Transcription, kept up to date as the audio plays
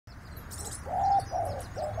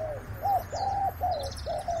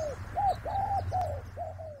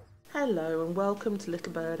Hello and welcome to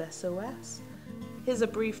Little Bird SOS. Here's a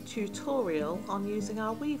brief tutorial on using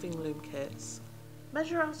our weaving loom kits.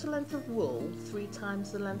 Measure out a length of wool 3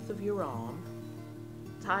 times the length of your arm,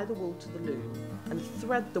 tie the wool to the loom and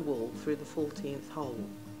thread the wool through the 14th hole.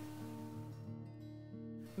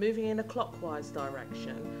 Moving in a clockwise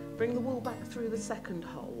direction, bring the wool back through the 2nd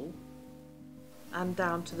hole and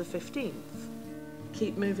down to the 15th.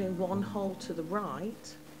 Keep moving 1 hole to the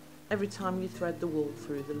right every time you thread the wool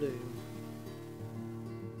through the loom.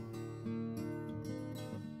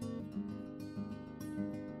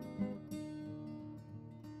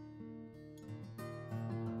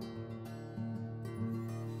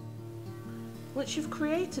 Once you've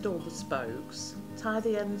created all the spokes, tie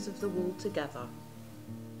the ends of the wool together.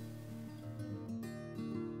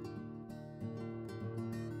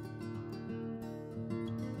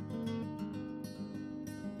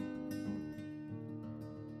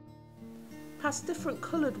 Pass different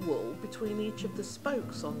coloured wool between each of the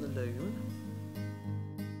spokes on the loom,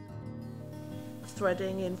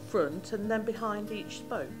 threading in front and then behind each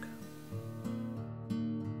spoke.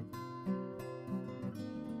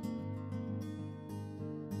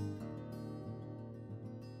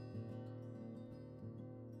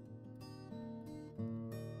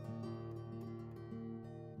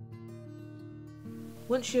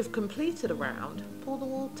 Once you've completed a round, pull the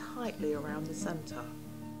wool tightly around the centre.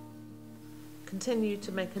 Continue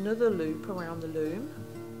to make another loop around the loom.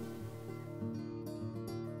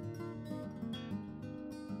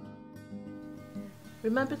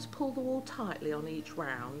 Remember to pull the wool tightly on each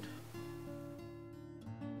round.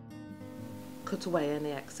 Cut away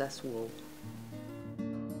any excess wool.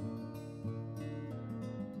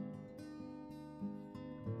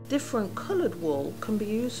 Different coloured wool can be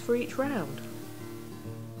used for each round.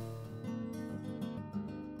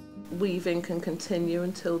 Weaving can continue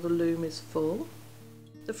until the loom is full.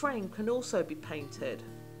 The frame can also be painted.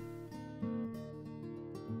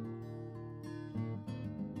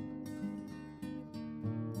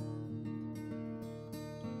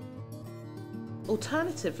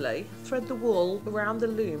 Alternatively, thread the wool around the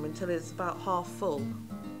loom until it's about half full.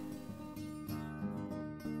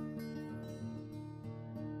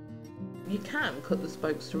 You can cut the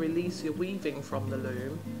spokes to release your weaving from the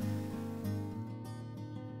loom.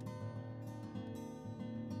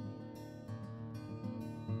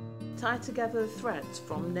 Tie together the threads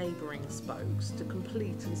from neighbouring spokes to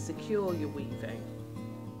complete and secure your weaving.